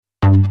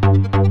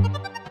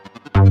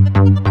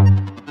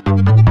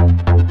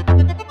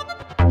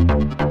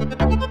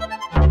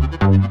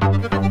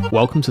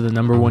Welcome to the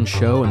number one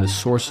show and the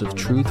source of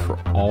truth for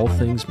all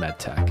things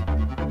medtech.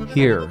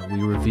 Here,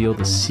 we reveal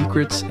the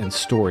secrets and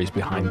stories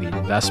behind the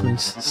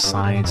investments,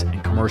 science,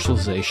 and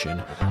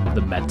commercialization of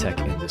the medtech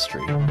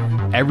industry.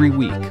 Every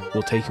week,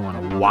 we'll take you on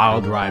a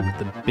wild ride with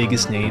the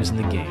biggest names in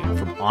the game,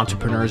 from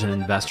entrepreneurs and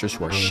investors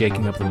who are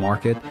shaking up the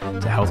market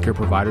to healthcare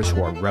providers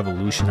who are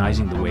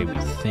revolutionizing the way we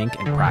think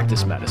and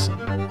practice medicine.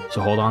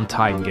 So hold on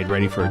tight and get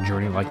ready for a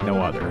journey like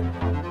no other.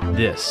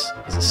 This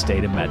is the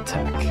State of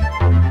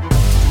MedTech.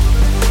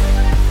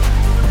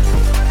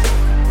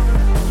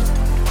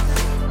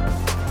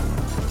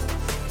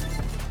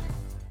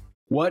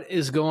 What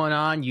is going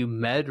on, you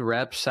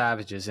MedRep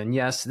savages? And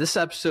yes, this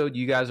episode,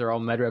 you guys are all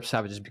MedRep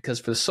savages because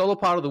for the solo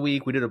pod of the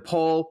week, we did a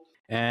poll,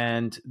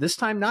 and this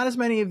time, not as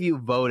many of you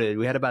voted.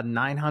 We had about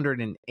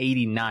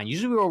 989.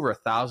 Usually we're over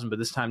 1,000, but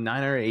this time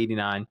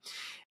 989.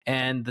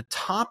 And the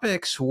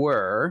topics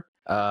were,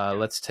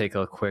 let's take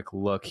a quick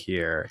look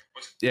here.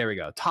 There we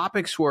go.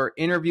 Topics were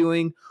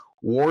interviewing,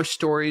 war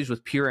stories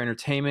with pure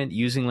entertainment,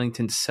 using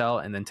LinkedIn to sell,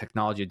 and then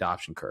technology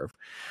adoption curve.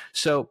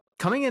 So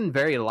coming in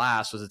very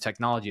last was the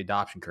technology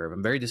adoption curve.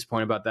 I'm very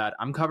disappointed about that.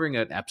 I'm covering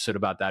an episode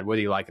about that, whether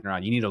you like it or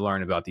not. You need to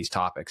learn about these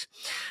topics.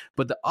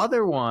 But the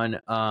other one,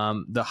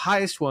 the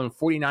highest one,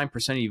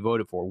 49% of you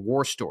voted for,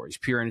 war stories,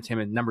 pure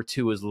entertainment. Number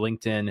 2 is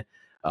LinkedIn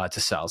to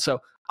sell.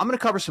 So I'm going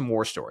to cover some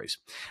war stories.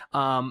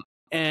 This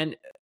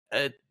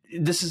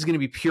is going to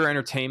be pure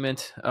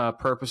entertainment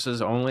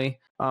purposes only.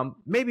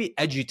 Maybe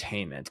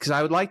edutainment, because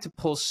I would like to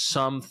pull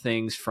some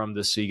things from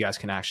this so you guys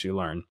can actually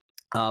learn.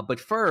 But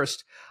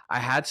first, I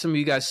had some of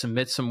you guys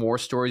submit some war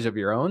stories of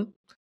your own.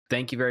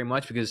 Thank you very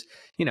much, because,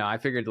 I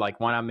figured, why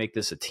not make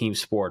this a team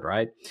sport,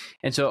 right?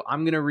 And so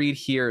I'm going to read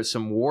here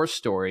some war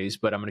stories,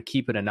 but I'm going to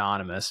keep it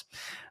anonymous.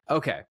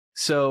 Okay,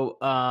 so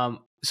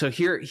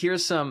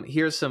here's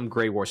some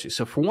great war stories.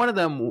 So for one of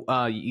them,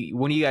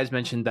 one of you guys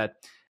mentioned that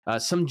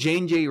some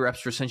J&J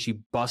reps were essentially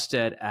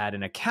busted at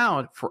an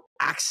account for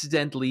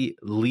accidentally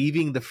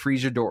leaving the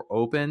freezer door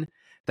open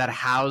that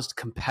housed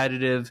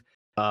competitive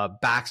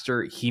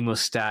Baxter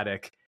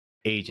hemostatic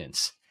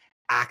agents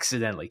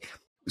accidentally.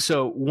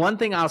 So one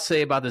thing I'll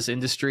say about this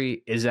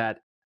industry is that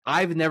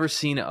I've never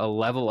seen a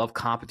level of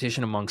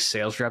competition among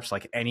sales reps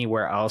like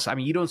anywhere else. I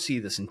mean, you don't see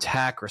this in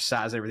tech or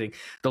SaaS and everything.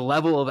 The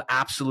level of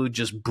absolute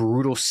just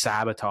brutal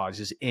sabotage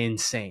is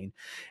insane.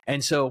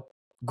 And so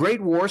great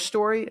war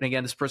story. And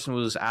again, this person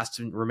was asked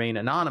to remain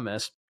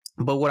anonymous.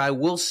 But what I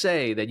will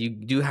say that you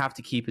do have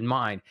to keep in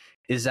mind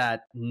is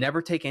that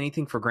never take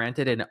anything for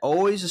granted and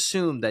always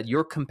assume that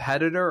your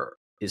competitor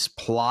is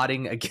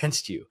plotting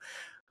against you,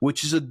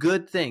 which is a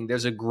good thing.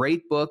 There's a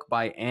great book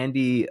by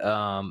Andrew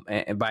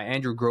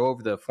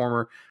Grove, the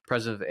former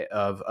president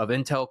of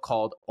Intel,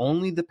 called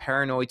Only the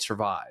Paranoid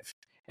Survive.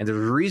 And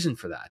there's a reason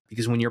for that,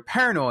 because when you're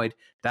paranoid,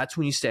 that's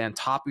when you stay on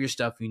top of your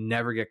stuff. You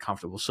never get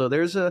comfortable. So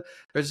there's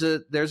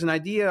an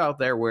idea out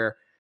there where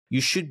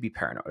you should be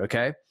paranoid.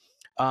 Okay.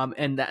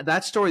 And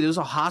that story, there was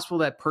a hospital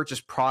that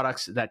purchased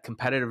products that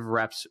competitive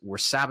reps were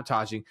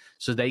sabotaging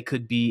so they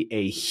could be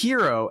a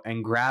hero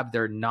and grab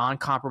their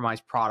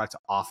non-compromised product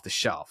off the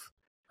shelf.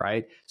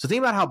 Right. So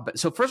think about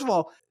so first of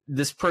all,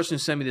 this person who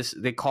sent me this,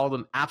 they call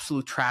them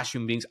absolute trash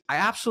human beings. I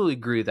absolutely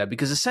agree with that,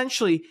 because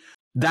essentially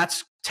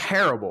that's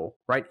terrible,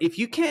 right? If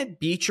you can't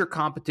beat your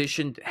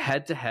competition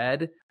head to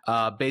head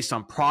based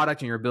on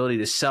product and your ability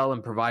to sell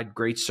and provide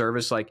great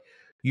service,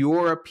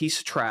 you're a piece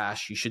of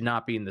trash. You should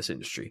not be in this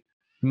industry.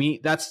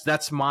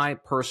 That's my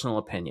personal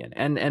opinion.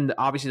 And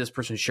obviously this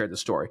person shared the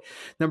story.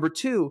 Number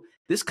 2,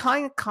 this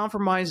kind of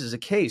compromises a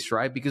case,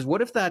 right? Because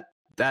what if that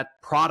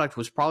product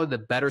was probably the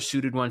better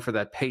suited one for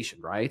that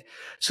patient, right?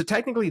 So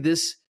technically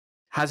this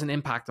has an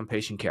impact on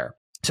patient care.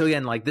 So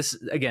again,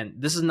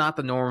 this is not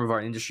the norm of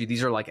our industry.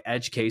 These are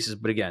edge cases,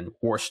 but again,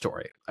 war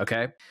story.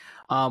 Okay.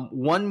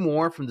 One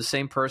more from the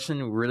same person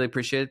who really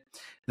appreciate it.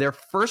 Their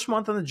first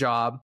month on the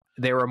job,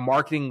 they were a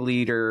marketing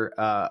leader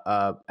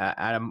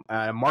at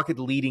a market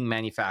leading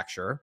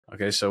manufacturer.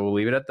 Okay. So we'll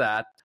leave it at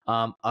that.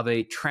 Of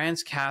a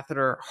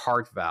transcatheter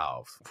heart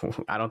valve.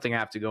 I don't think I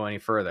have to go any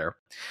further.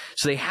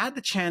 So they had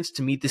the chance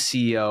to meet the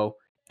CEO,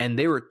 and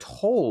they were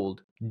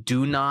told,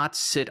 do not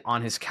sit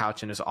on his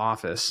couch in his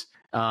office.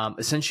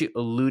 Essentially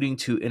alluding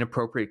to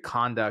inappropriate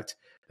conduct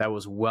that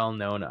was well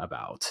known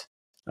about.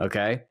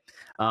 Okay.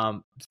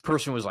 The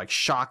person was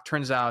shocked.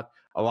 Turns out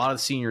a lot of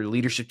the senior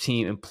leadership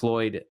team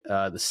employed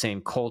the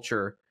same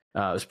culture. It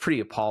was pretty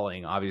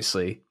appalling,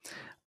 obviously.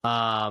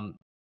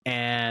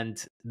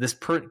 And this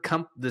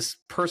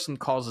person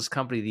calls this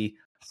company the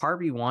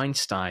Harvey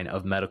Weinstein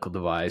of medical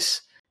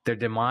device. Their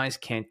demise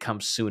can't come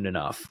soon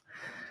enough.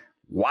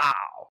 Wow.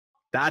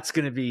 That's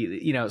going to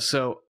be,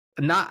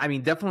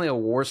 definitely a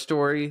war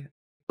story.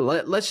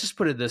 Let's just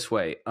put it this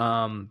way.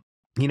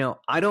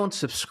 I don't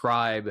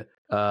subscribe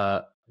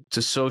to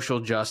social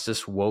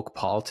justice, woke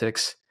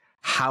politics.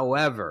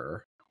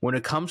 However, when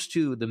it comes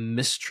to the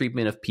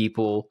mistreatment of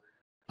people,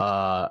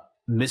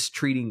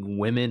 mistreating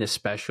women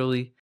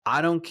especially,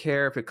 I don't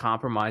care if it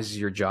compromises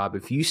your job.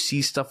 If you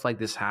see stuff like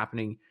this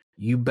happening,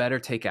 you better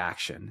take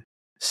action.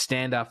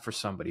 Stand up for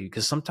somebody,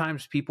 because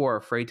sometimes people are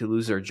afraid to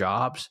lose their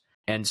jobs.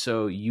 And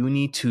so you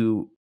need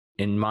to,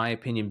 in my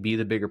opinion, be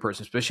the bigger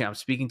person. Especially, I'm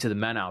speaking to the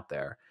men out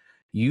there.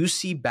 You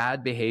see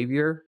bad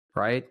behavior,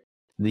 right?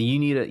 Then you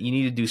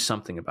need to do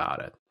something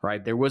about it,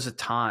 right? There was a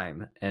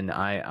time, and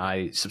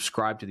I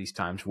subscribe to these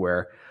times,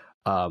 where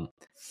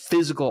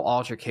physical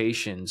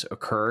altercations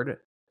occurred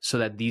so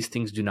that these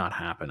things do not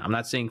happen. I'm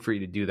not saying for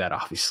you to do that,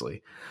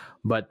 obviously,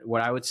 but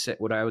what I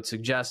would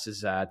suggest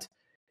is that,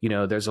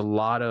 there's a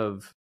lot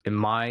of, in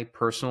my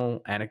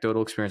personal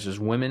anecdotal experiences,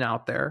 women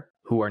out there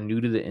who are new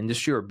to the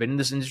industry or been in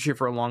this industry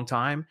for a long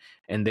time,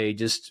 and they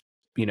just,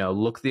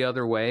 look the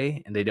other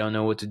way and they don't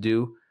know what to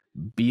do.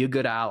 Be a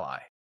good ally.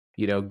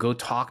 Go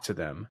talk to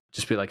them.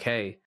 Just be like,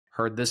 hey,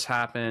 heard this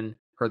happen.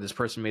 Heard this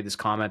person made this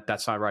comment.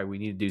 That's not right. We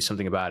need to do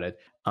something about it.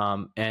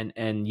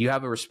 And you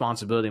have a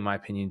responsibility, in my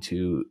opinion,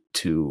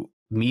 to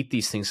meet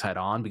these things head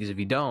on, because if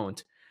you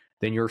don't,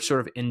 then you're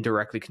sort of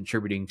indirectly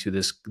contributing to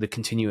the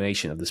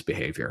continuation of this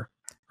behavior,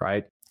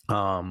 right?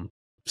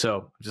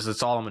 So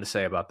that's all I'm going to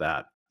say about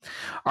that.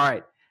 All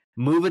right,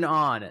 moving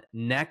on.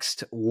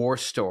 Next war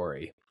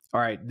story. All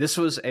right, this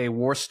was a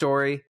war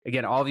story.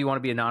 Again, all of you want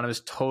to be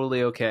anonymous,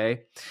 totally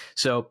okay.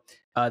 So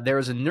there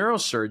was a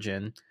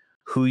neurosurgeon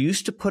who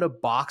used to put a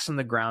box on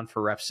the ground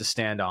for reps to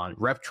stand on.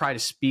 Rep tried to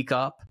speak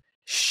up,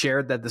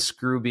 shared that the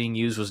screw being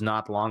used was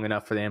not long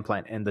enough for the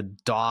implant, and the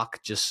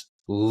doc just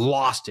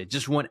lost it,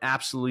 just went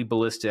absolutely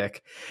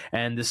ballistic.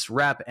 And this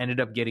rep ended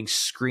up getting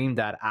screamed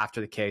at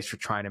after the case for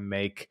trying to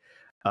make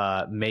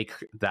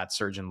that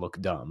surgeon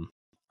look dumb,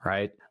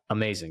 right?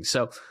 Amazing.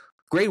 So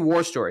great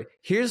war story.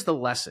 Here's the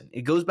lesson.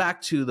 It goes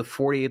back to the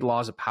 48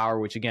 Laws of Power,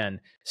 which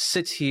again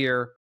sits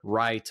here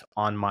right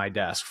on my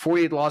desk.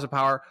 48 Laws of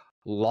Power.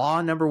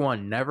 Law number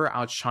 1, never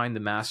outshine the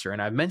master.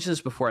 And I've mentioned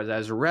this before,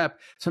 as a rep,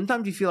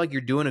 sometimes you feel like you're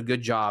doing a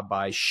good job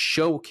by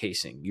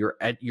showcasing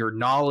your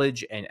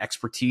knowledge and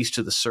expertise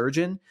to the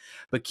surgeon.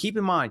 But keep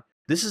in mind,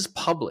 this is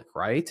public,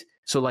 right?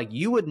 So like,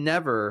 you would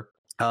never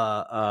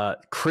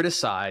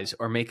criticize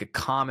or make a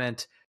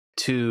comment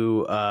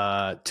to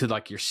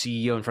like your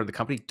CEO in front of the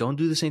company. Don't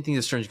do the same thing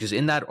to surgeons, because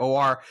in that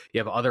OR, you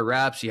have other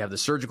reps, you have the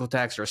surgical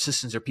techs or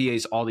assistants or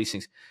PAs, all these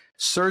things.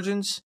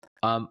 Surgeons,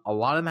 a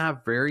lot of them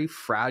have very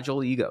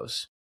fragile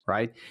egos,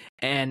 right?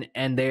 And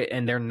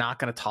they're not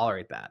going to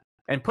tolerate that.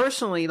 And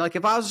personally, like,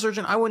 if I was a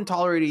surgeon, I wouldn't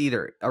tolerate it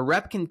either. A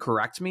rep can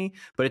correct me,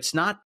 but it's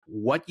not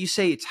what you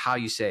say, it's how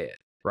you say it,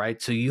 right?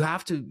 So you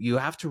have to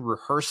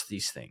rehearse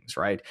these things,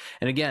 right?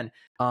 And again,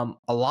 a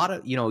lot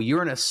of,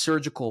 you're in a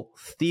surgical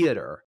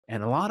theater,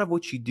 and a lot of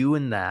what you do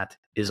in that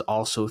is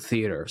also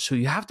theater. So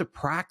you have to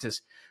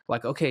practice,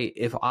 like, okay,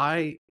 if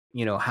I,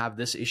 have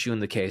this issue in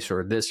the case,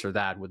 or this or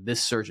that with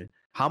this surgeon,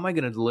 how am I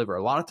going to deliver?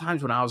 A lot of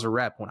times when I was a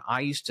rep, when I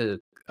used to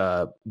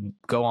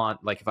go on,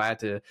 like, if I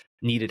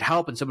needed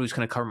help and somebody was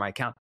going to cover my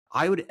account,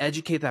 I would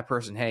educate that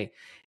person. Hey,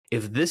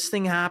 if this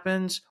thing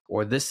happens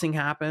or this thing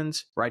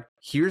happens, right,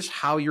 here's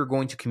how you're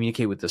going to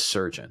communicate with the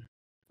surgeon.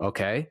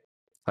 Okay.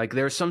 Like,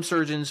 there are some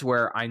surgeons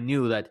where I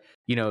knew that,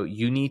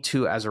 you need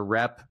to, as a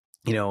rep,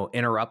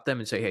 interrupt them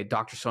and say, hey,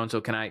 Dr.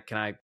 So-and-so, can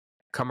I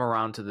come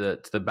around to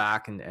the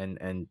back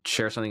and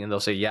share something? And they'll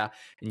say, yeah.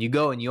 And you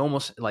go and you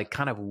almost like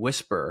kind of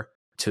whisper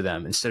to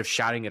them instead of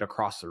shouting it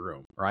across the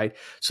room, right?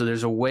 So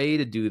there's a way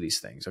to do these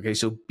things. Okay.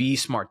 So be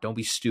smart. Don't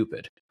be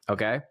stupid.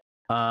 Okay.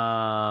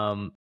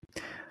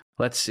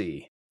 Let's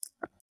see.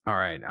 All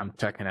right. I'm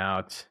checking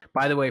out.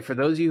 By the way, for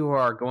those of you who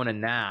are going to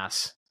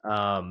NASS,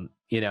 I'm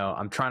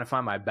trying to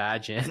find my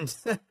badge in,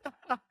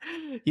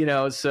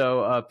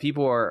 so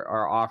people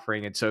are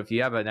offering it. So if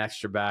you have an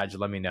extra badge,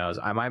 let me know.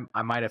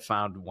 I might have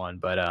found one,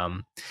 but,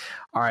 all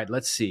right,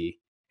 let's see.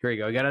 Here we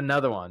go. I got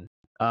another one.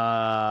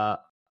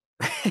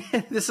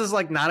 This is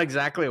like not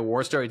exactly a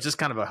war story. It's just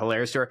kind of a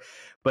hilarious story,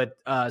 but,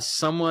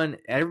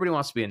 everybody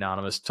wants to be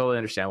anonymous. Totally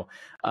understandable.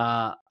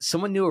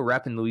 Someone knew a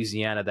rep in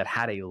Louisiana that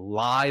had a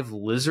live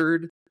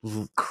lizard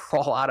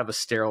crawl out of a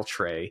sterile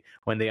tray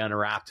when they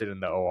unwrapped it in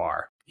the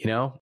OR.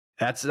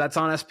 That's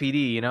on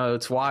SPD.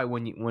 It's why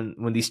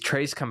when these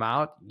trays come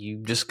out,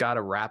 you just got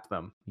to wrap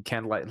them. You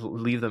can't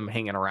leave them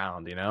hanging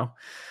around,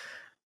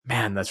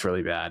 Man, that's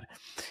really bad.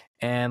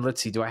 And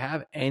let's see, do I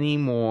have any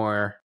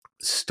more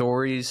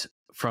stories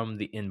from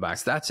the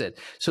inbox? That's it.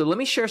 So let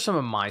me share some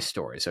of my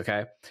stories,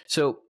 okay?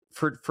 So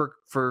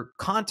for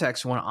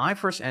context, when I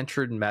first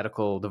entered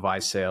medical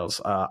device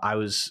sales, I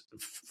was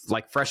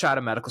like fresh out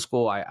of medical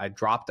school. I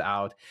dropped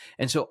out.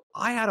 And so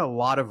I had a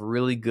lot of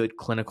really good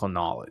clinical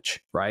knowledge,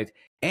 right?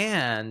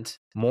 And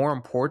more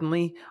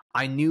importantly,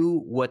 I knew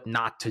what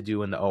not to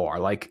do in the OR.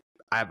 Like,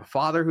 I have a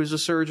father who's a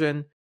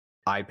surgeon.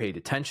 I paid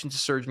attention to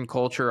surgeon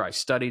culture. I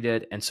studied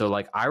it. And so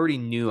like, I already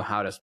knew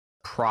how to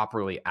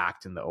properly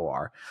act in the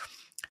OR.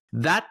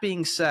 That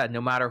being said,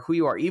 no matter who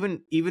you are,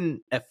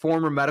 even a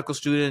former medical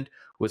student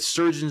with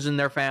surgeons in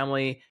their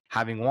family,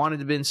 having wanted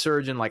to be a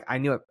surgeon, like, I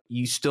knew it,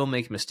 you still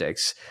make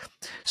mistakes.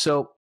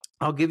 So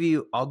I'll give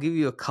you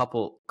a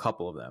couple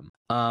of them.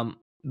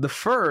 The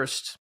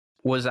first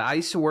was I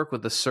used to work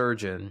with a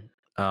surgeon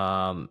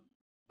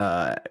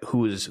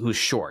who's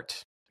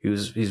short.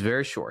 He's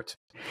very short.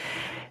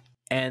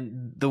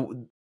 And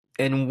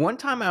one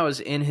time I was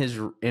in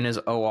his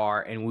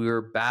OR, and we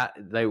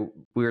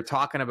were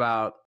talking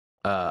about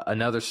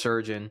another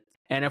surgeon.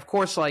 And of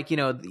course, like,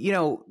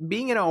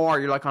 being in OR,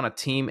 you're like on a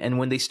team, and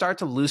when they start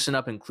to loosen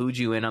up, include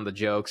you in on the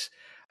jokes,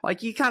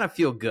 like, you kind of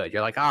feel good.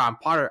 You're like, I'm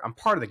part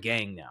of the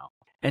gang now.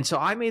 And so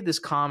I made this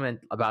comment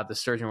about the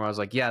surgeon where I was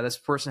like, yeah, this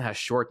person has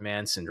short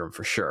man syndrome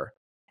for sure.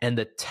 And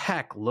the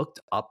tech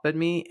looked up at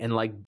me and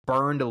like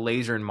burned a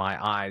laser in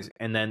my eyes,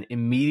 and then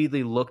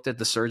immediately looked at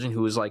the surgeon,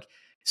 who was like,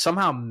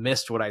 somehow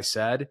missed what I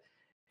said,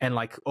 and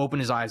like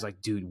opened his eyes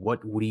like, dude,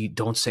 what do you,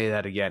 don't say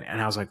that again.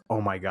 And I was like, oh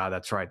my God,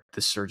 that's right.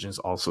 The surgeon's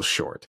also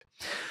short.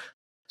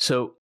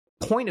 So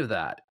point of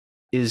that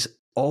is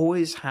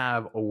always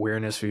have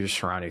awareness of your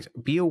surroundings.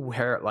 Be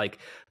aware. Like,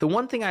 the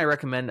one thing I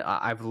recommend,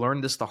 I've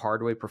learned this the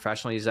hard way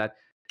professionally, is that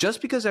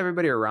just because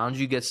everybody around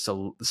you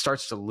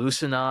starts to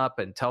loosen up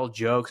and tell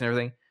jokes and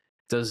everything,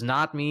 does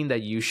not mean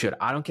that you should.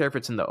 I don't care if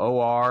it's in the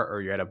OR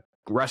or you're at a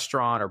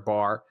restaurant or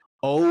bar,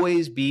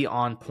 always be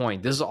on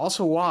point. This is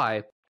also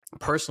why,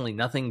 personally,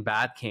 nothing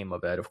bad came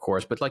of it, of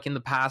course, but like in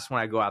the past, when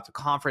I go out to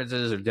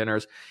conferences or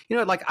dinners,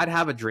 like I'd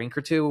have a drink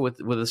or two with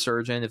a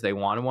surgeon if they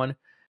wanted one.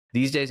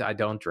 These days, I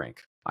don't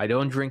drink. I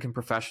don't drink in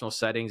professional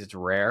settings. It's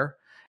rare.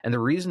 And the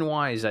reason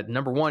why is that,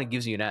 number one, it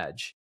gives you an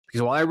edge,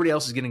 because while everybody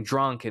else is getting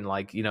drunk and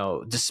like,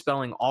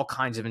 dispelling all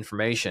kinds of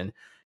information,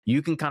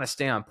 you can kind of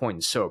stay on point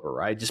and sober,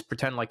 right? Just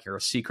pretend like you're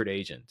a secret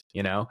agent,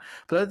 But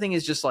the other thing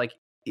is just like,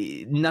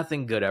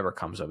 nothing good ever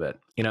comes of it,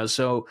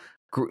 So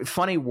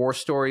funny war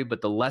story, but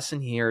the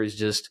lesson here is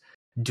just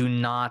do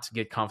not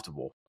get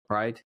comfortable,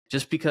 right?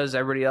 Just because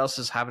everybody else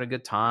is having a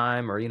good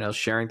time or,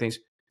 sharing things,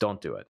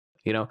 don't do it.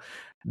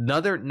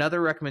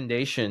 Another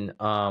recommendation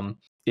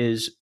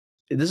is,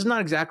 this is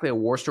not exactly a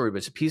war story, but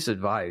it's a piece of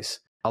advice.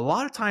 A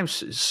lot of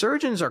times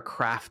surgeons are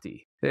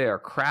crafty. They are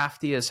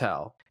crafty as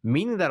hell,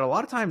 meaning that a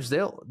lot of times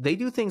they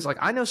do things like,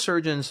 I know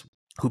surgeons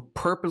who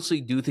purposely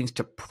do things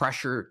to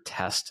pressure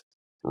test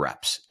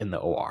reps in the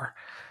OR.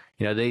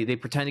 They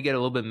pretend to get a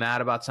little bit mad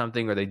about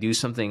something, or they do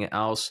something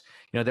else.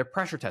 They're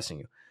pressure testing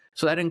you.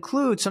 So that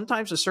includes,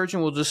 sometimes a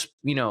surgeon will just,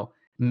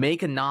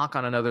 make a knock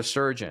on another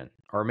surgeon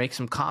or make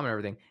some comment and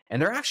everything,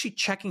 and they're actually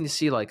checking to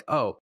see like,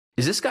 oh,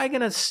 is this guy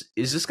gonna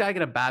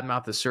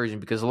badmouth the surgeon?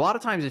 Because a lot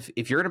of times,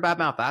 if you're gonna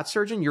badmouth that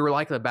surgeon, you're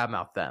likely to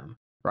badmouth them,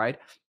 right?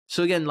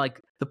 So again,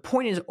 like, the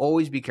point is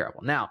always be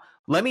careful. Now,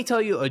 let me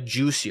tell you a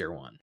juicier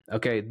one.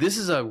 Okay, this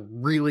is a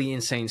really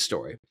insane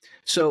story.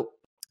 So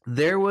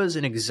there was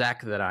an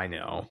exec that I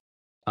know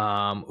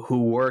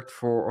who worked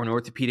for an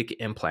orthopedic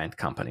implant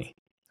company.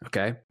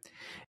 Okay,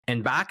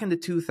 and back in the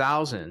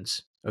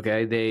 2000s,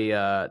 okay,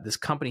 this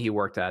company he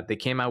worked at, they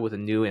came out with a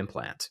new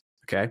implant.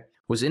 Okay,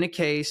 was in a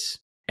case,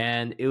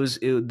 and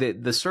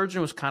the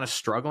surgeon was kind of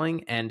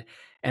struggling, and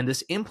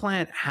this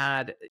implant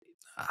had,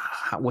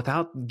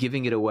 without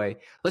giving it away,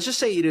 let's just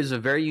say it is a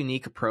very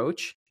unique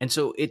approach, and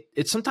so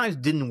it sometimes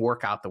didn't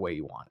work out the way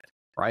you wanted,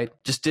 right?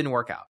 Just didn't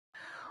work out.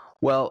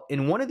 Well,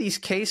 in one of these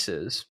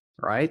cases,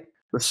 right,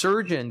 the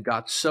surgeon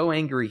got so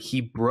angry,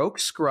 he broke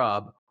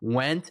scrub,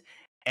 went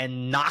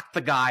and knocked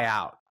the guy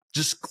out,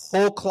 just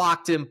cold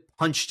clocked him,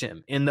 punched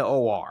him in the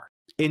OR.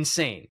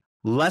 Insane.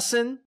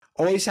 Lesson: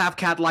 always have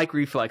cat-like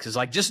reflexes.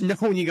 Like, just know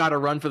when you got to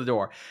run for the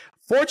door.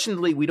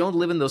 Fortunately, we don't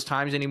live in those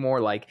times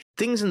anymore. Like,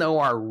 things in the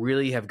OR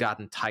really have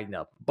gotten tightened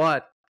up.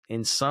 But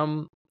in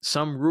some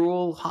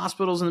rural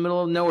hospitals in the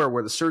middle of nowhere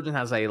where the surgeon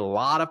has a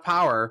lot of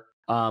power,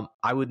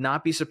 I would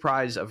not be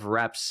surprised of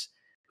reps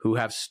who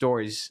have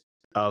stories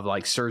of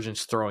like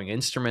surgeons throwing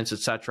instruments,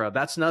 etc.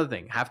 That's another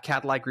thing. Have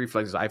cat-like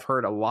reflexes. I've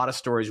heard a lot of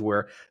stories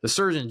where the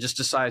surgeon just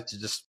decides to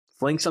just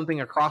fling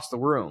something across the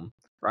room,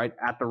 right,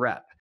 at the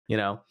rep,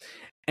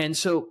 And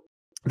so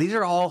these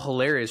are all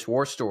hilarious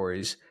war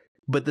stories.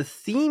 But the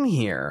theme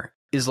here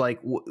is like,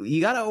 you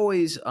got to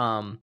always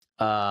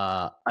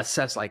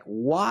assess, like,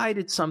 why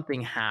did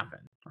something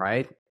happen,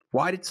 right?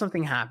 Why did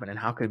something happen, and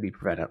how could it be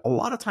prevented? A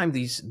lot of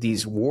times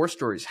these war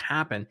stories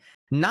happen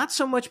not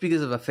so much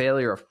because of a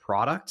failure of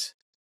product,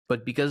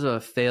 but because of a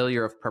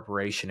failure of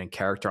preparation and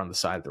character on the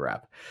side of the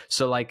rep.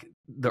 So like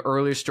the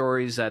earlier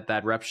stories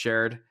that rep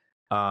shared,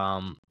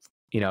 of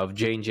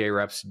J&J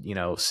reps,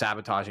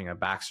 sabotaging a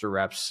Baxter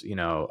reps,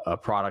 a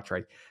product,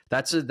 right?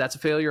 That's a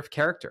failure of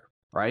character,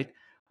 right?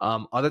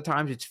 Other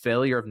times it's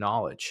failure of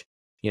knowledge,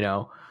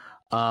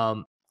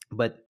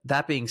 but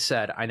that being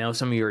said, I know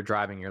some of you are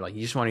driving. You're like,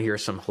 you just want to hear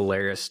some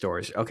hilarious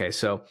stories. Okay,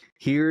 so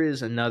here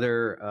is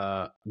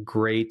another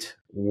great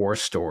war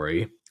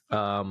story.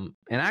 And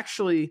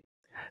actually,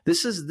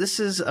 this is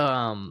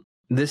a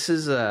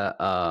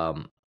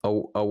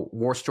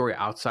war story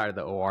outside of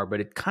the OR, but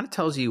it kind of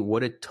tells you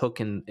what it took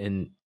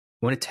in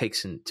what it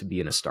takes to be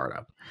in a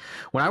startup.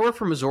 When I worked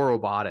for Mazor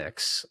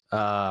Robotics,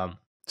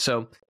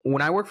 So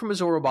when I worked for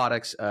Mazor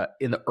Robotics,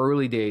 in the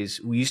early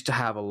days, we used to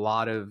have a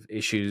lot of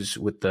issues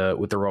with the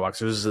robots.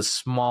 There was a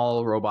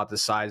small robot the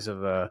size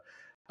of a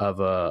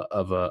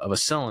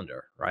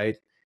cylinder, right?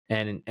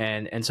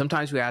 And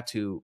sometimes we had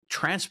to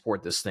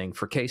transport this thing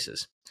for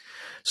cases.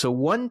 So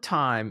one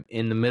time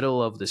in the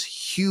middle of this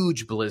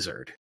huge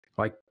blizzard,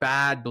 like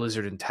bad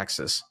blizzard in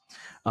Texas,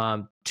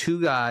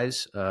 two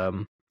guys,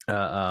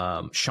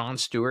 Sean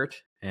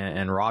Stewart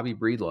and Robbie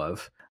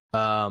Breedlove,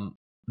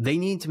 they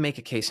needed to make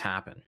a case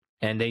happen,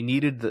 and they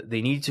needed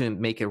to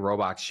make a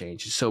robot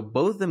exchange. So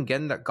both of them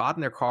got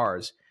in their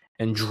cars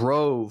and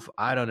drove,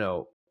 I don't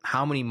know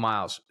how many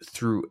miles,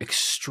 through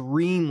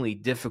extremely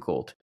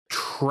difficult,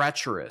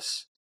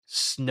 treacherous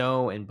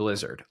snow and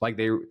blizzard. Like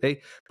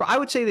I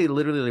would say they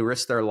literally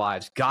risked their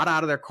lives, got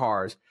out of their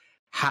cars,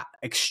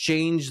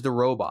 exchanged the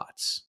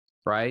robots,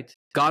 right?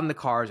 Got in the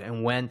cars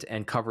and went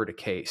and covered a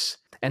case.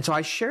 And so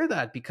I share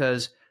that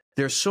because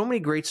there's so many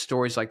great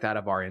stories like that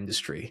of our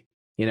industry,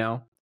 you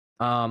know?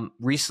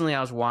 Recently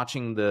I was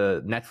watching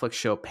the Netflix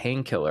show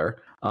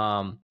Painkiller,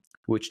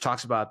 which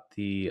talks about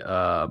the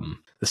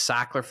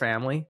Sackler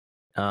family,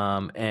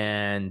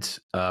 and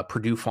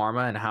Purdue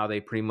Pharma, and how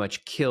they pretty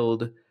much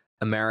killed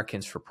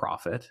Americans for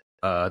profit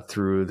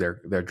through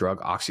their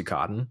drug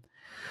Oxycontin.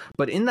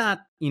 But in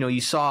that,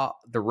 you saw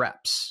the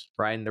reps,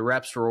 right? And the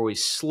reps were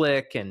always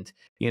slick, and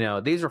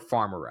these are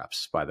pharma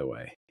reps, by the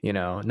way.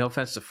 No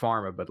offense to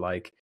pharma, but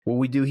like what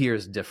we do here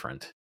is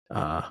different.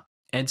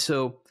 And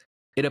so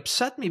it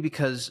upset me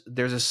because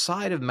there's a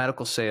side of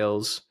medical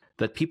sales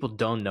that people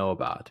don't know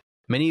about.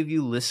 Many of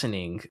you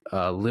listening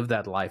live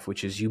that life,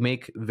 which is you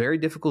make very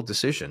difficult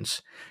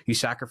decisions. You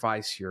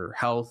sacrifice your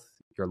health,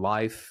 your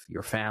life,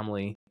 your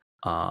family,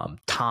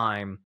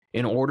 time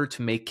in order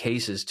to make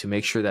cases to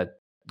make sure that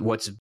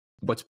what's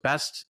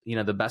best,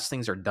 the best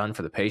things are done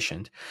for the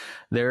patient.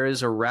 There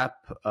is a rep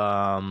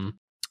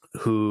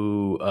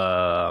who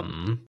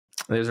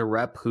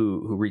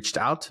reached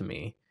out to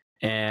me,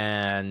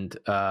 and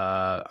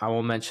I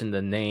won't mention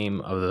the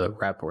name of the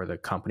rep or the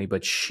company,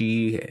 but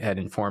she had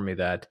informed me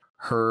that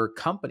her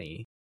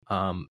company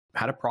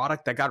had a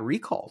product that got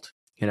recalled,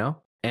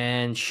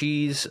 and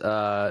she's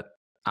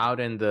out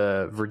in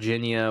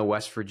the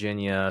West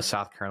Virginia,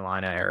 South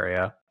Carolina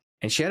area,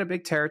 and she had a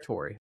big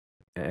territory,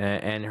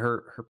 and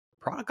her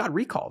product got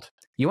recalled.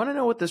 You want to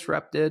know what this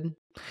rep did?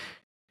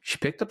 She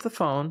picked up the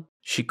phone,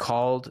 she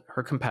called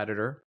her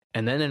competitor,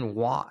 and then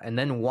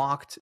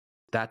walked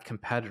that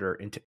competitor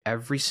into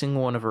every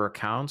single one of her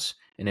accounts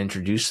and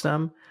introduced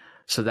them,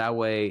 so that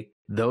way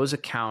those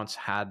accounts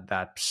had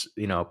that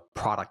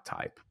product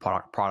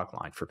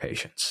line for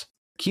patients.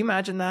 Can you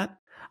imagine that?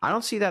 I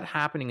don't see that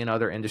happening in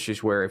other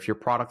industries where if your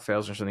product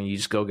fails or something, you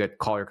just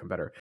call your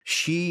competitor.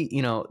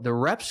 The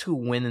reps who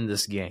win in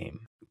this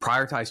game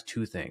prioritize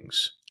two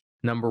things.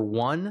 Number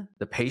one,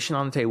 the patient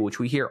on the table, which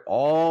we hear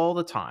all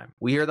the time.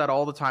 We hear that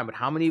all the time, but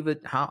how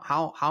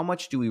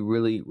much do we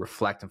really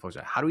reflect and focus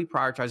on? How do we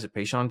prioritize the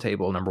patient on the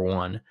table, number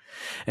one?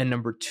 And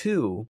number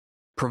two,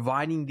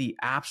 providing the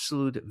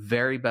absolute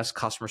very best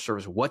customer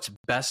service. What's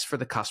best for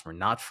the customer,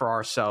 not for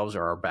ourselves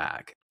or our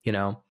bag,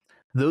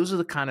 Those are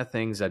the kind of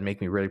things that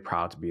make me really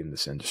proud to be in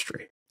this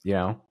industry,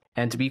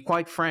 And to be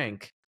quite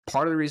frank,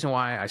 part of the reason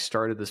why I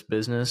started this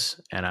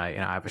business and I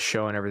have a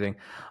show and everything,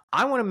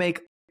 I want to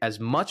make as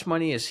much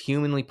money as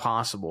humanly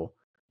possible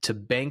to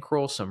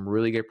bankroll some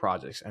really good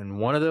projects. And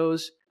one of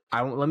those,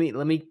 let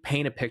me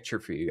paint a picture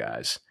for you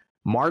guys.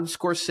 Martin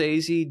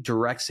Scorsese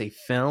directs a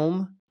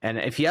film, and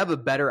if you have a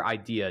better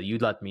idea,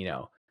 you'd let me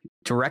know.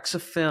 Directs a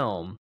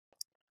film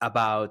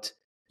about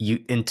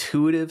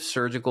Intuitive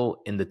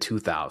Surgical in the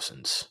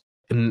 2000s.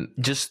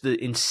 Just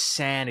the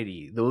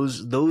insanity.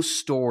 Those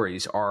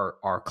stories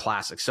are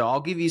classic. So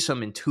I'll give you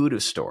some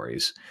Intuitive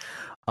stories.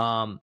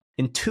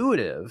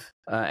 Intuitive,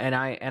 and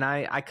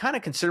I kind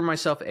of consider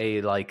myself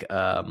a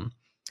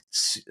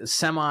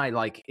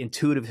semi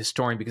intuitive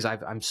historian because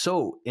I'm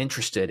so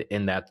interested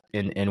in that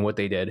in what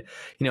they did.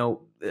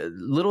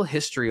 Little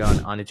history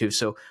on Intuitive.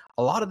 So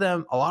a lot of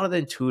the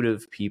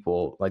Intuitive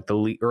people, like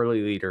the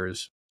early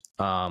leaders,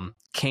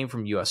 came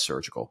from U.S.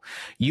 Surgical.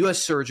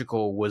 U.S.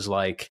 Surgical was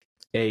like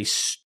a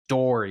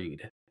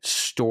storied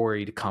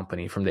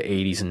company from the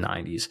 80s and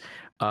 90s.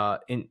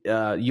 In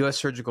U.S.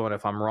 Surgical, and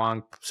if I'm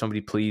wrong, somebody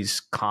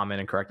please comment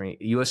and correct me.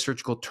 U.S.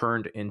 Surgical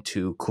turned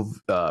into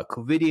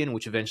Covidien,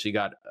 which eventually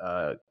got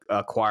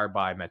acquired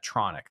by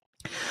Medtronic.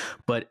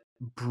 But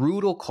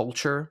brutal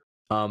culture,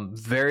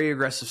 very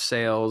aggressive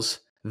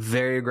sales,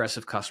 very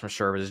aggressive customer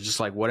service, just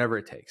like whatever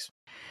it takes.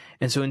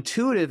 And so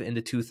Intuitive in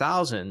the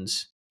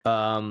 2000s,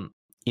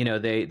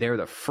 they were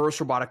the first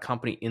robotic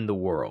company in the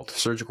world,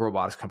 surgical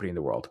robotics company in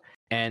the world.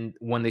 And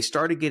when they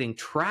started getting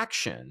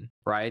traction,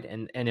 right,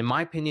 and in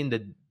my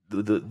opinion,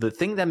 the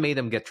thing that made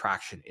them get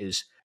traction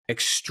is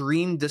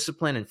extreme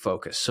discipline and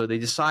focus. So they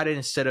decided,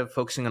 instead of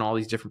focusing on all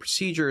these different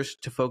procedures,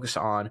 to focus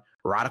on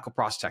radical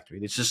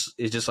prostatectomy. It's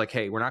just like,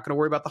 hey, we're not going to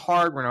worry about the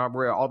heart. We're not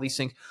worry about all these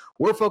things.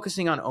 We're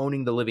focusing on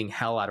owning the living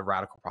hell out of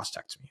radical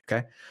prostatectomy.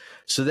 Okay.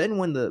 So then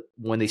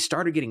when they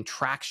started getting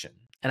traction,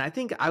 and I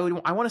think I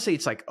want to say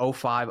it's like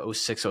 05,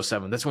 06,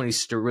 07. That's when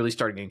he really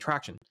started getting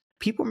traction.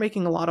 People were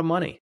making a lot of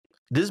money.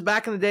 This is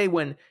back in the day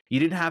when you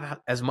didn't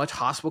have as much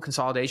hospital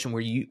consolidation,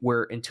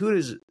 where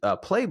Intuitive's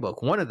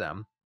playbook, one of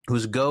them,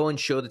 was go and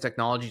show the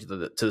technology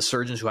to the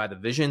surgeons who had the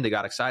vision. They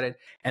got excited.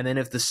 And then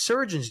if the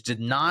surgeons did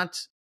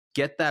not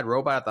get that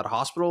robot at that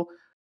hospital,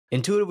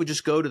 Intuitive would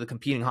just go to the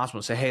competing hospital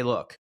and say, hey,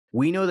 look,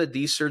 we know that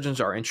these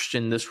surgeons are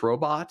interested in this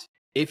robot.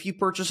 If you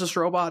purchase this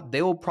robot,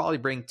 they will probably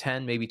bring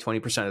 10, maybe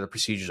 20% of the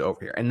procedures over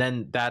here. And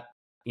then that,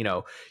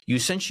 you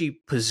essentially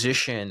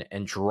position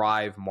and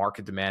drive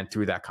market demand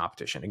through that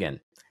competition.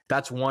 Again,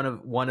 that's one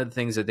of the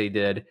things that they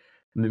did,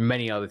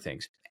 many other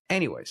things.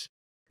 Anyways,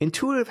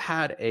 Intuitive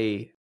had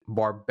a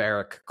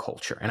barbaric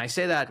culture. And I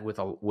say that with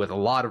a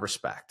lot of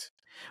respect.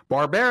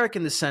 Barbaric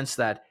in the sense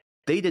that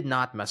they did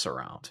not mess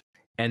around.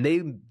 And they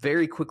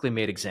very quickly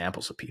made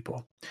examples of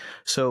people.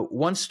 So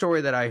one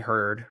story that I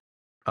heard,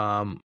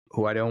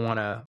 who I don't want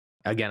to,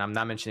 again, I'm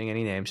not mentioning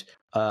any names,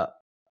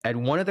 at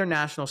one of their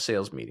national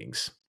sales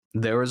meetings,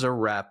 there was a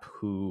rep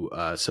who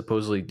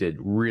supposedly did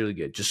really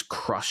good, just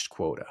crushed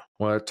quota.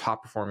 One of the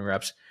top performing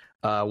reps,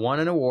 won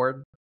an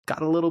award,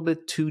 got a little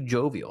bit too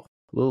jovial,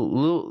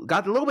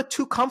 got a little bit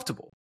too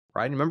comfortable.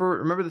 Right?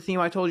 Remember the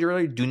theme I told you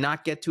earlier? Do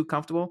not get too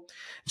comfortable.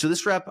 So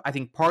this rep, I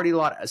think, partied a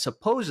lot,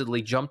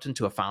 supposedly jumped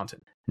into a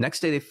fountain.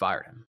 Next day, they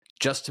fired him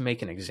just to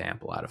make an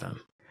example out of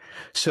him.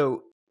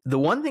 So the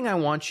one thing I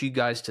want you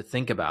guys to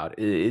think about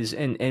is,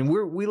 and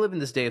we live in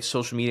this day of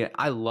social media.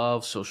 I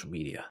love social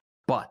media,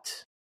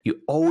 but you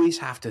always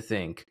have to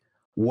think,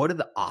 what are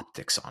the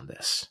optics on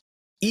this?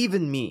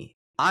 Even me,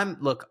 I do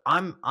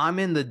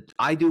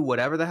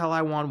whatever the hell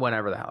I want,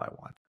 whenever the hell I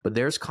want, but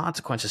there's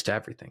consequences to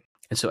everything.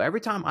 And so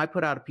every time I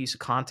put out a piece of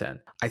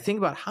content, I think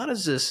about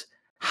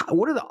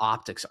what are the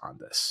optics on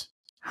this?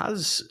 How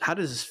does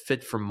this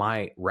fit for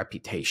my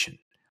reputation?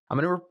 I'm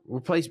going to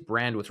replace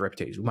brand with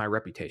reputation, my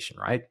reputation,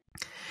 right?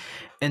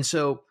 And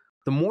so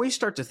the more you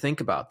start to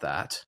think about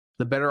that,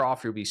 the better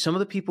off you'll be. Some of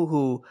the people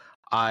who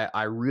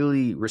I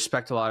really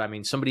respect a lot, I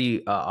mean,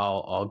 somebody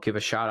I'll give a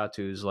shout out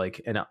to is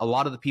like, and a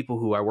lot of the people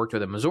who I worked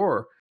with at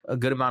Mazor, a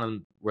good amount of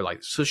them were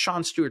like, so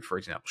Sean Stewart, for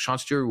example. Sean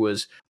Stewart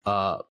was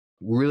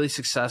really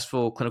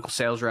successful clinical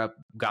sales rep,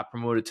 got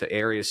promoted to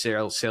area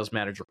sales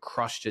manager,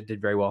 crushed it, did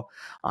very well.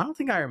 I don't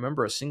think I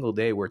remember a single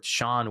day where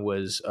Sean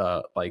was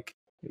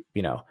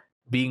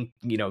being,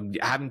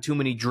 having too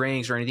many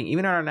drinks or anything,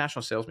 even at our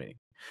national sales meeting.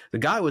 The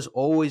guy was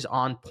always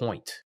on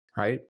point,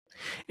 right?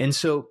 And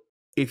so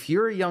if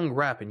you're a young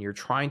rep and you're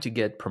trying to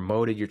get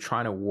promoted, you're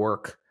trying to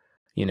work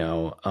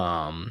your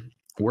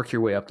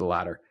way up the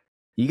ladder,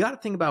 you got to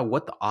think about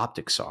what the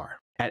optics are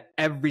at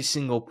every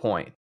single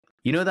point.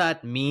 You know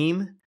that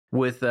meme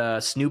with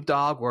Snoop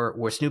Dogg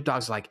where Snoop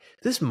Dogg's like,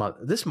 this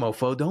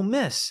mofo don't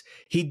miss.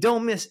 He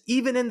don't miss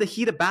even in the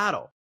heat of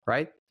battle,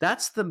 right?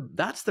 That's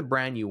the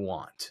brand you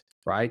want,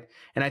 right?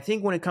 And I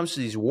think when it comes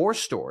to these war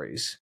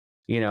stories,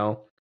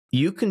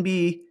 you can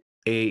be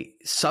a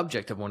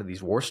subject of one of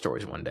these war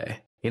stories one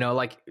day.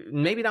 Like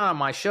maybe not on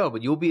my show,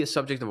 but you'll be a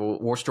subject of a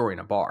war story in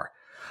a bar.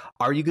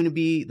 Are you going to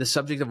be the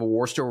subject of a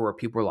war story where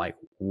people are like,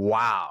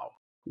 wow,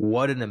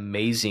 what an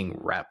amazing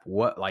rep.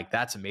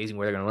 That's amazing,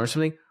 where they're going to learn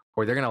something?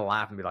 Or they're going to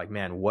laugh and be like,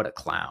 man, what a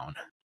clown,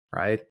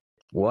 right?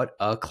 What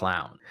a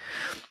clown.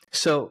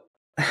 So,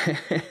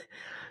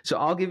 so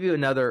I'll give you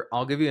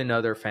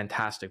another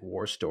fantastic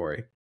war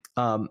story.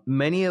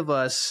 Many of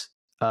us,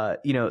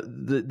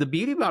 the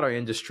beauty about our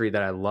industry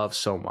that I love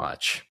so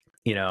much,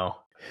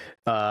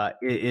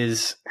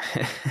 is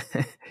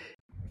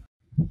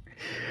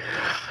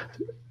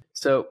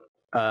so,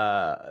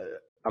 I'll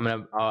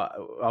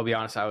be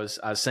honest. I was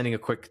sending a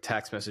quick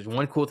text message.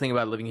 One cool thing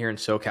about living here in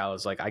SoCal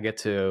is like I get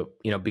to,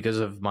 because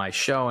of my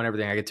show and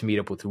everything, I get to meet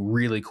up with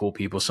really cool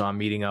people. So I'm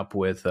meeting up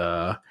with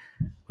a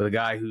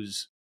guy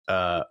who's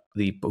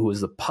who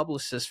is the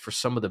publicist for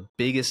some of the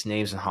biggest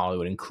names in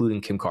Hollywood,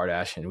 including Kim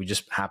Kardashian. We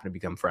just happen to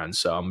become friends,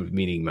 so I'm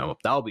meeting him up.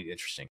 That'll be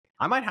interesting.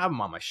 I might have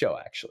him on my show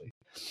actually.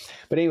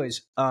 But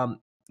anyways,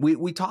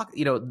 we talk,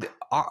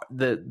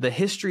 the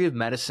history of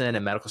medicine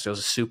and medical sales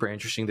is super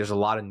interesting. There's a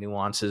lot of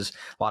nuances,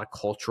 a lot of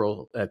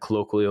cultural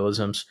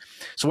colloquialisms.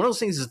 So one of those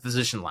things is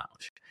Physician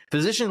Lounge.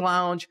 Physician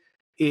Lounge,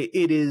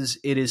 it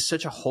is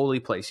such a holy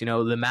place.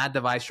 The Mad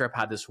Device rep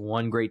had this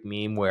one great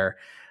meme where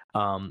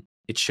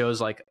it shows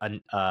like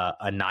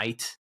a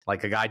knight,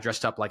 like a guy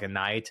dressed up like a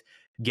knight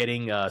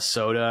getting a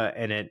soda,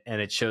 and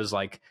it shows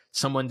like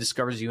someone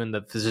discovers you in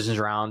the physician's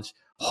lounge,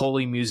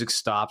 holy music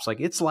stops. Like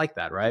it's like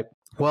that, right?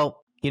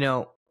 Well,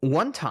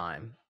 one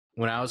time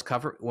when I was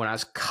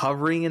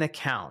covering an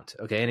account,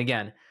 okay, and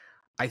again,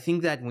 I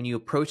think that when you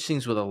approach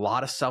things with a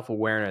lot of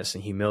self-awareness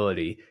and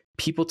humility,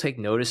 people take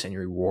notice and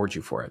reward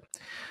you for it.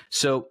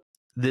 So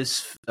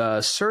this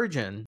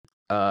surgeon,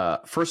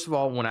 first of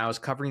all, when I was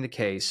covering the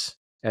case,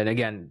 and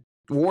again,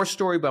 war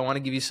story, but I want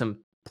to give you some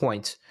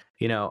points.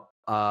 When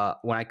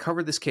I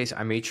covered this case,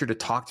 I made sure to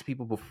talk to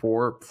people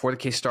before the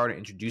case started,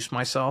 introduce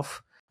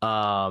myself.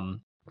 I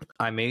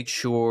made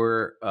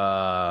sure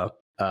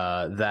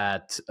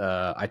that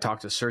I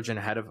talked to the surgeon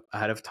ahead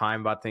of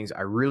time about things.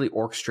 I really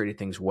orchestrated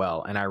things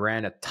well, and I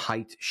ran a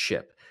tight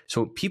ship.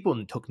 So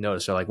people took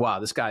notice. They're like, "Wow,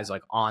 this guy's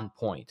like on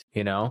point,"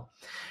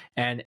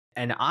 And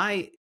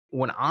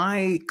when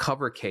I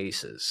cover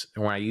cases,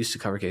 and when I used to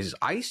cover cases,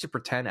 I used to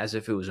pretend as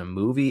if it was a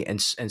movie, and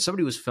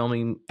somebody was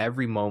filming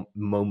every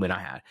moment I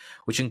had,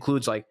 which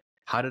includes like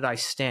How did I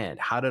stand?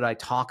 How did I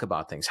talk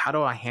about things? How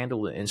do I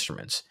handle the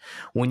instruments?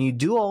 When you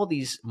do all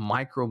these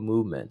micro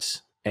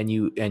movements and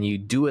you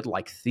do it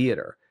like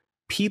theater,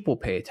 people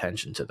pay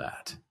attention to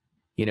that.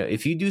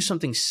 If you do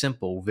something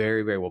simple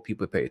very, very well,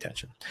 people pay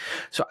attention.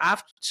 So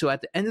at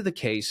the end of the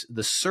case,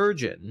 the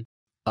surgeon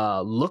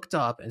looked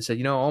up and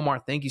said,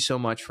 Omar, thank you so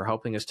much for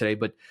helping us today.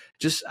 But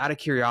just out of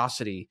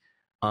curiosity,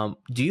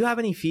 do you have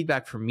any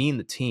feedback for me and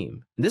the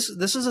team? This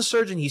is a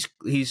surgeon.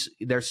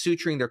 They're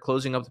suturing. They're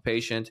closing up the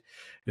patient.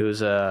 It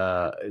was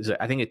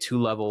I think a two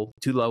level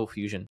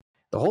fusion.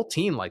 The whole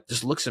team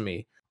just looks at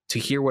me to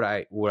hear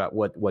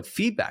what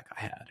feedback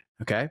I had.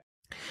 Okay,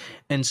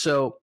 and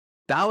so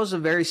that was a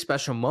very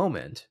special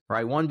moment,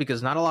 right? One,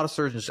 because not a lot of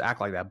surgeons act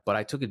like that, but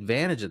I took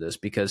advantage of this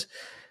because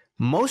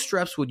most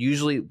reps would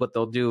usually, what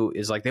they'll do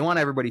is they want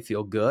everybody to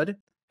feel good,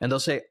 and they'll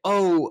say,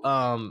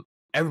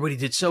 everybody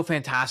did so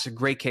fantastic,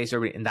 great case,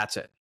 everybody, and that's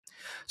it.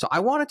 So I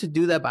wanted to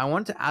do that, but I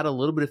wanted to add a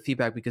little bit of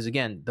feedback because,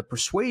 again, the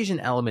persuasion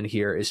element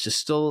here is to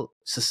still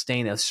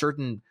sustain a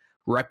certain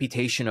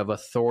reputation of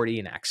authority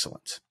and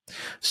excellence.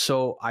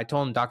 So I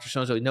told him, Dr.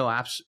 So-and-so, no,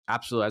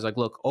 absolutely. I was like,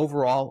 look,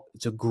 overall,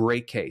 it's a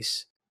great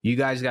case. You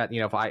guys got,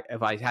 if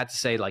I had to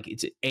say,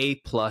 it's an A+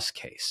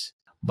 case,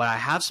 but I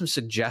have some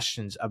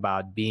suggestions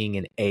about being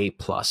an A++.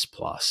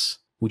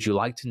 Would you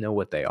like to know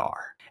what they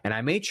are? And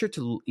I made sure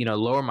to,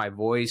 lower my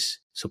voice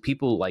so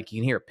people you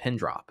can hear a pin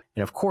drop.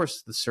 And of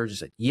course, the surgeon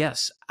said,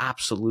 yes,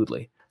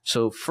 absolutely.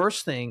 So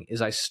first thing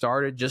is I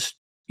started just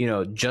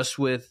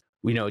with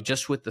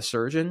the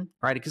surgeon,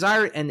 right? Because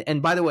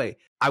and by the way,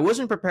 I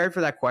wasn't prepared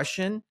for that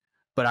question,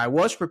 but I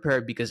was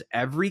prepared because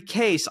every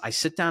case I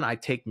sit down, I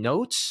take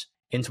notes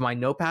into my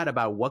notepad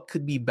about what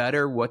could be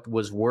better, what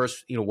was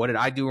worse, what did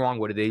I do wrong,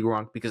 what did they do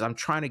wrong, because I'm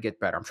trying to get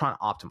better. I'm trying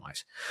to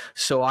optimize.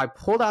 So I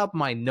pulled out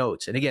my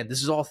notes. And again,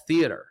 this is all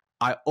theater.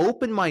 I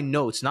opened my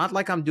notes, not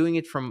like I'm doing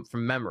it from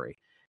memory.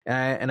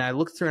 And I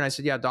looked through and I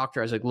said, yeah, doctor,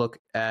 I was like, look,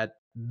 at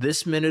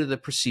this minute of the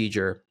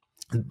procedure,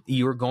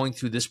 you were going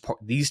through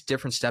these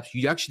different steps.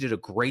 You actually did a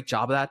great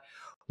job of that.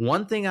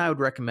 One thing I would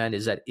recommend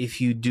is that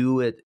if you do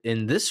it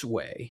in this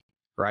way,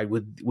 right,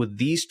 with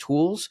these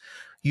tools,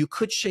 you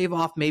could shave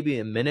off maybe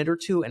a minute or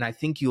two, and I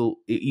think you'll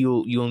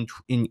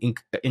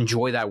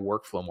enjoy that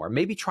workflow more.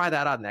 Maybe try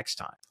that out next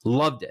time.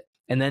 Loved it.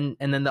 And then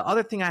the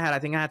other thing I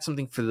think I had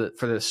something for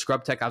the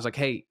scrub tech. I was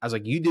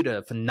like, you did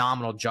a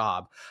phenomenal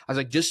job. I was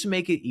like, just to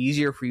make it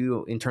easier for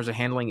you in terms of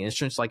handling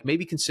instruments,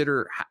 maybe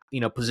consider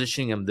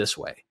positioning them this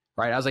way,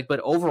 right? I was like,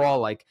 but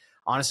overall,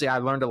 honestly, I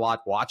learned a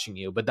lot watching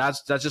you. But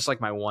that's just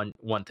my one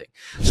thing.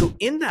 So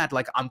in that,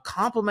 I'm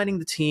complimenting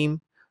the team,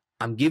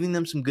 I'm giving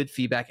them some good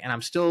feedback, and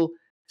I'm still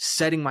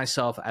setting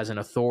myself as an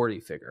authority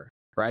figure,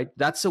 right?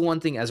 That's the one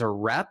thing as a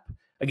rep.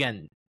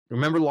 Again,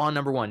 remember law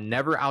number one,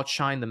 never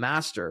outshine the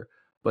master,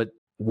 but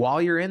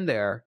while you're in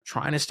there,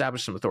 try and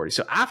establish some authority.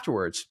 So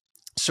afterwards,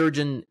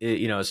 surgeon,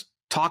 is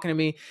talking to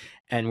me,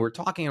 and we're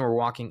talking and we're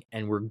walking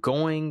and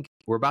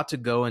we're about to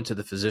go into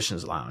the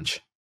physician's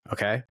lounge.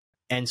 Okay.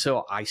 And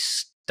so I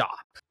stop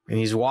and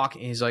he's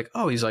walking, and he's like,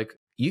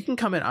 you can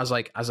come in. I was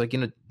like,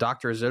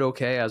 doctor, is it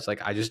okay? I was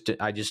like, I just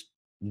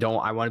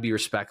don't, I want to be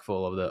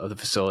respectful of the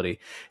facility.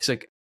 He's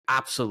like,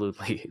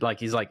 absolutely.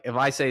 He's like, if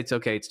I say it's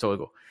okay, it's totally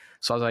cool.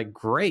 So I was like,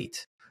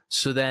 great.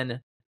 So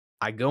then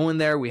I go in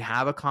there, we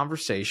have a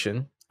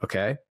conversation.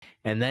 Okay.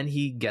 And then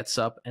he gets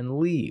up and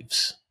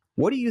leaves.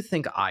 What do you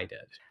think I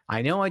did?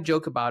 I know I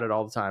joke about it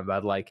all the time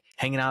about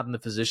hanging out in the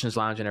physician's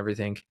lounge and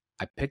everything.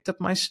 I picked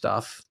up my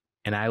stuff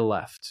and I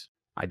left.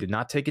 I did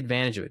not take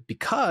advantage of it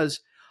because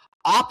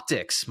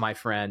optics, my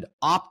friend,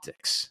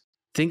 optics.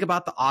 Think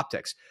about the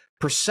optics.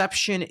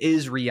 Perception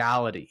is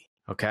reality,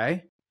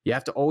 okay? You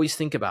have to always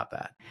think about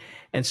that.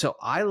 And so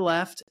I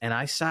left and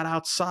I sat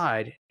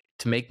outside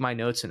to make my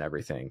notes and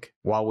everything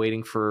while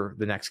waiting for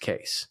the next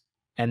case.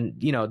 And,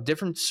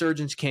 different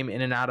surgeons came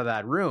in and out of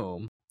that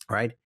room,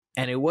 right?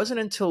 And it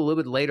wasn't until a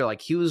little bit later,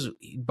 he was,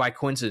 by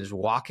coincidence,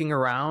 walking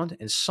around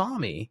and saw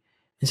me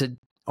and said,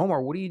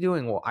 Omar, what are you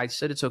doing? Well, I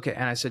said, it's okay.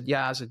 And I said,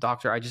 yeah, as a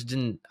doctor, I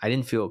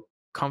didn't feel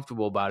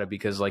comfortable about it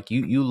because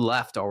you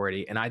left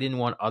already. And I didn't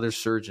want other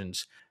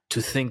surgeons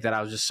to think that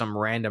I was just some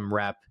random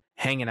rep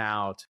hanging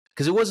out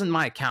because it wasn't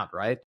my account,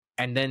 right?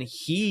 And then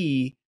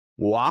he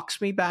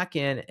walks me back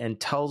in and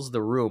tells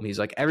the room, he's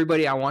like,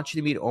 everybody, I want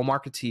you to meet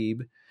Omar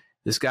Khatib.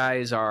 This guy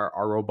is our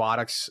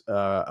robotics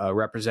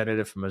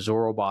representative from Azure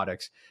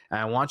Robotics. And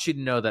I want you to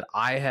know that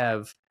I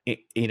have,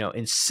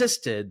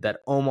 insisted that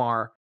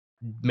Omar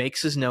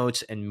makes his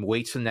notes and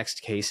waits for the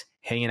next case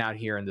hanging out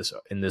here in the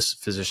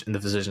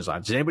physician's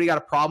lounge. Does anybody got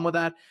a problem with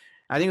that?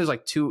 I think it was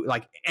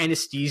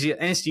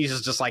anesthesia. Anesthesia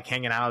is just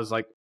hanging out. I was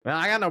like, well,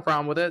 I got no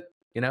problem with it,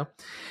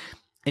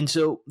 And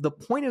so the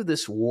point of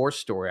this war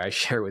story I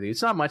share with you,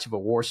 it's not much of a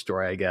war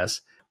story, I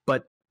guess,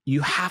 but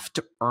you have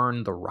to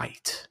earn the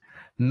right.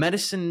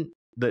 Medicine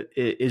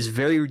is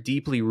very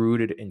deeply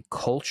rooted in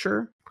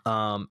culture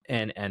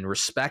and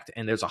respect,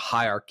 and there's a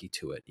hierarchy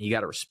to it. You got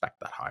to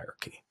respect that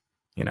hierarchy,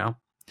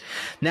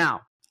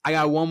 Now, I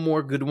got one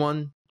more good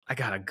one. I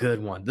got a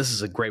good one. This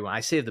is a great one.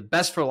 I saved the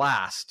best for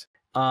last.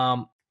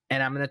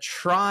 and I'm gonna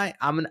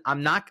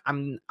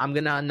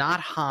not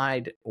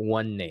hide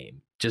one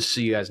name, just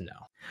so you guys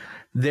know.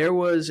 There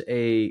was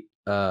a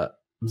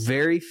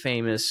very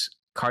famous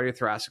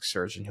cardiothoracic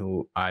surgeon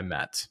who I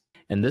met,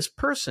 and this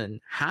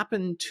person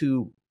happened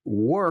to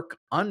work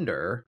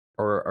under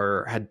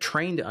or had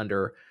trained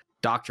under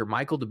Dr.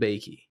 Michael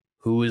DeBakey,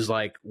 who is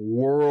like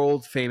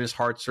world famous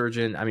heart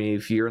surgeon. I mean,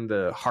 if you're in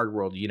the heart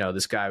world, you know,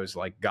 this guy was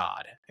like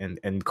God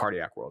in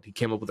cardiac world. He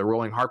came up with a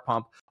rolling heart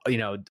pump. You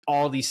know,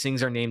 all these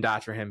things are named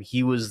after him.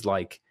 He was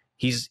like,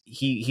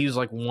 he was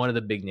like one of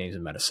the big names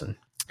in medicine.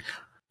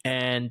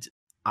 And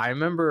I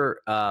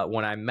remember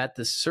when I met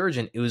this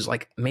surgeon, it was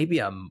like maybe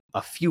a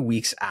few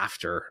weeks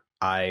after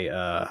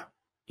I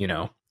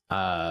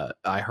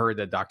heard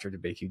that Dr.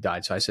 DeBakey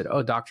died. So I said,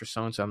 "Oh, Dr.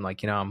 So-and-so." I'm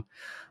like,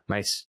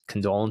 my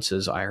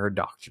condolences. I heard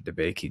Dr.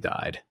 DeBakey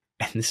died.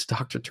 And this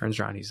doctor turns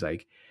around. He's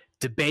like,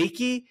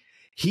 "DeBakey?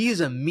 He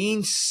is a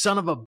mean son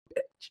of a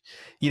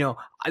bitch.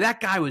 That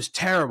guy was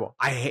terrible.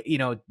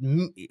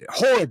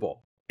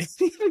 Horrible."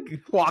 He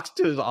walks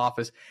to his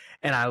office,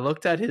 and I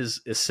looked at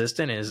his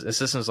assistant, and his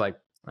assistant's like,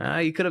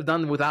 "You could have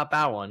done without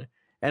that one."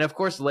 And of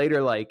course,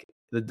 later, like,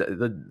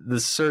 the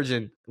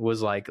surgeon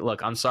was like,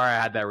 "Look, I'm sorry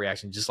I had that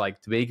reaction. Just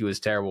like DeBakey was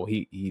terrible."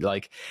 He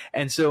like,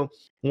 and so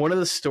one of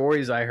the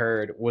stories I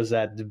heard was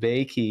that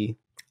DeBakey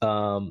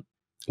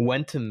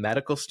went to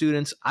medical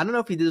students. I don't know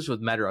if he did this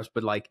with Medros,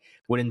 but like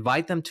would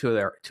invite them to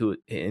their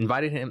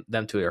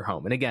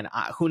home. And again,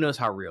 who knows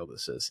how real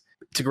this is?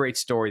 It's a great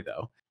story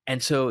though.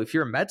 And so if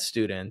you're a med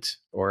student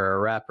or a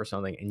rep or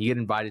something and you get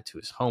invited to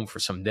his home for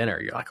some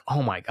dinner, you're like,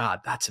 "Oh my God,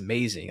 that's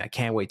amazing. I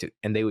can't wait to."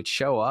 And they would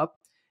show up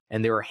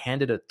and they were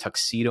handed a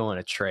tuxedo and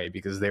a tray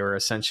because they were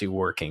essentially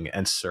working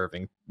and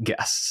serving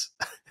guests.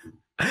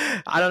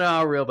 I don't know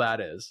how real that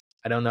is.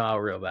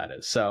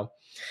 So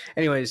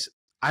anyways,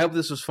 I hope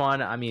this was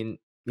fun. I mean,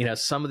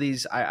 some of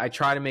these, I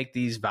try to make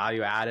these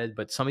value added,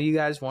 but some of you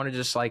guys want to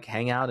just like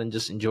hang out and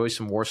just enjoy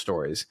some war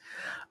stories.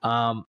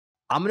 I'm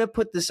going to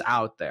put this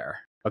out there.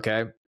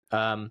 Okay.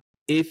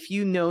 If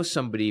you know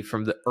somebody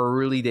from the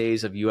early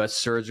days of US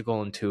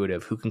Surgical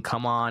Intuitive who can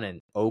come on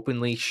and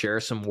openly share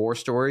some war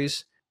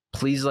stories,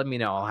 please let me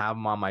know. I'll have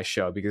them on my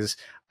show because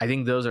I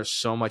think those are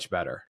so much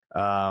better.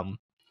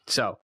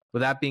 So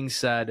with that being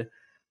said,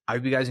 I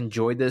hope you guys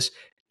enjoyed this.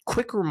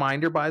 Quick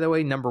reminder, by the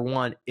way, number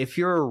one, if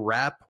you're a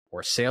rep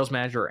or sales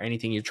manager or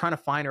anything, you're trying to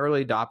find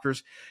early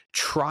adopters,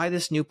 try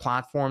this new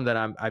platform that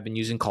I've been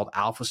using called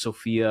Alpha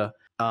Sophia.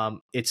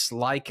 It's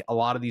like a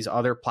lot of these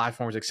other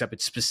platforms, except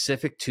it's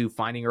specific to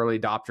finding early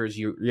adopters.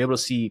 You're able to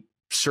see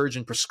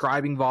surgeon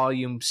prescribing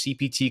volume,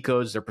 CPT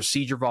codes, their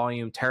procedure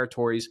volume,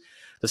 territories,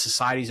 the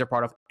societies they're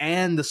part of,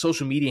 and the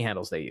social media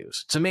handles they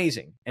use. It's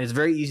amazing. And it's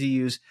very easy to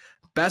use.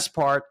 Best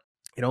part,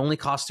 it only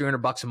costs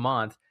 $300 a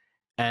month.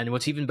 And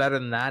what's even better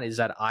than that is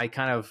that I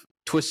kind of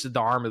twisted the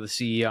arm of the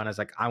CEO and I was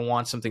like, I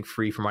want something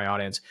free for my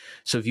audience.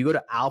 So if you go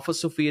to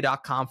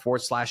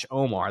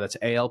alphasophia.com/Omar, that's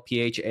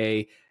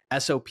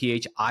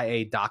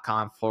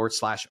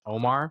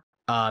ALPHASOPHIA.com/Omar,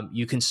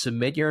 you can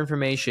submit your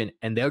information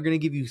and they're going to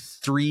give you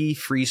 3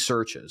 free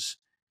searches.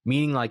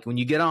 Meaning like when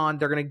you get on,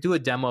 they're going to do a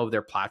demo of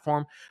their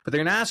platform, but they're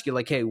going to ask you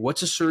like, "Hey,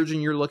 what's a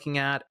surgeon you're looking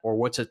at, or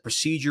what's a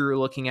procedure you're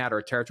looking at, or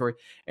a territory?"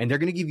 And they're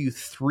going to give you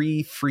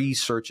 3 free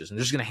searches and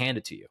they're just going to hand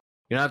it to you.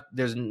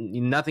 There's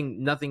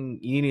nothing,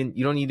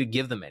 you don't need to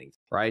give them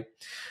anything, right?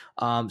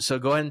 So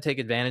go ahead and take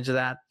advantage of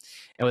that.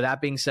 And with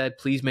that being said,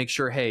 please make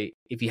sure, hey,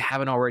 if you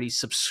haven't already,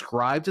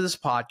 subscribe to this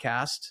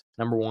podcast,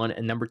 number one,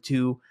 and number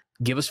two,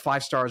 give us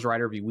 5 stars,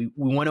 write a review.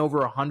 We went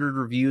over 100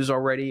 reviews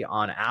already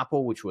on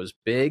Apple, which was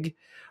big.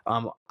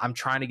 I'm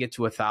trying to get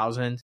to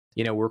 1,000.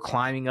 We're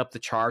climbing up the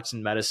charts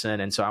in medicine.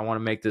 And so I want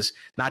to make this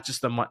not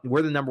just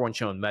we're the number one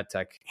show in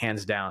medtech,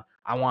 hands down.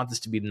 I want this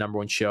to be the number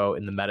one show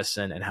in the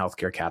medicine and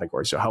healthcare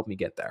category. So help me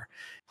get there.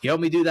 If you help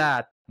me do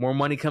that, more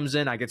money comes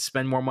in. I get to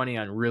spend more money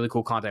on really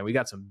cool content. We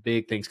got some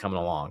big things coming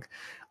along.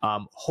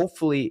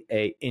 Hopefully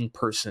a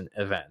in-person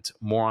event.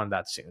 More on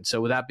that soon.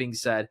 So with that being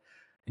said,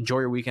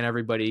 enjoy your weekend,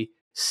 everybody.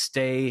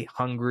 Stay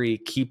hungry,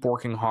 keep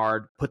working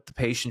hard, put the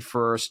patient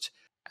first,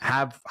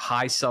 have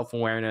high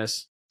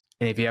self-awareness.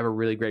 And if you have a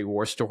really great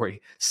war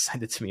story,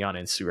 send it to me on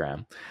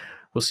Instagram.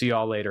 We'll see you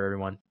all later,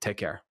 everyone. Take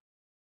care.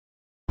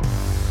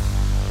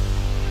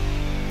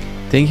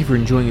 Thank you for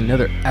enjoying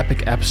another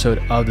epic episode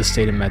of The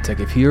State of MedTech.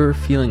 If you're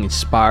feeling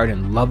inspired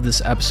and love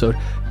this episode,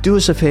 do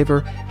us a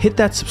favor, hit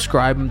that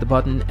subscribe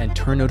button and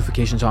turn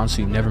notifications on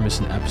so you never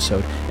miss an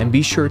episode. And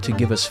be sure to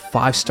give us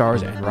 5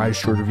 stars and write a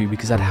short review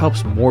because that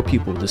helps more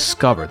people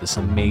discover this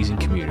amazing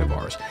community of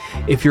ours.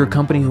 If you're a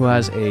company who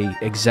has a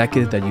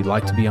executive that you'd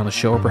like to be on the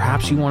show, or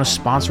perhaps you want to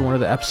sponsor one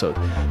of the episodes,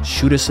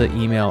 shoot us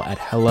an email at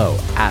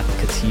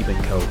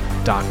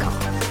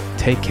hello@katibandco.com.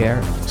 Take care,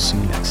 and we'll see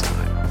you next time.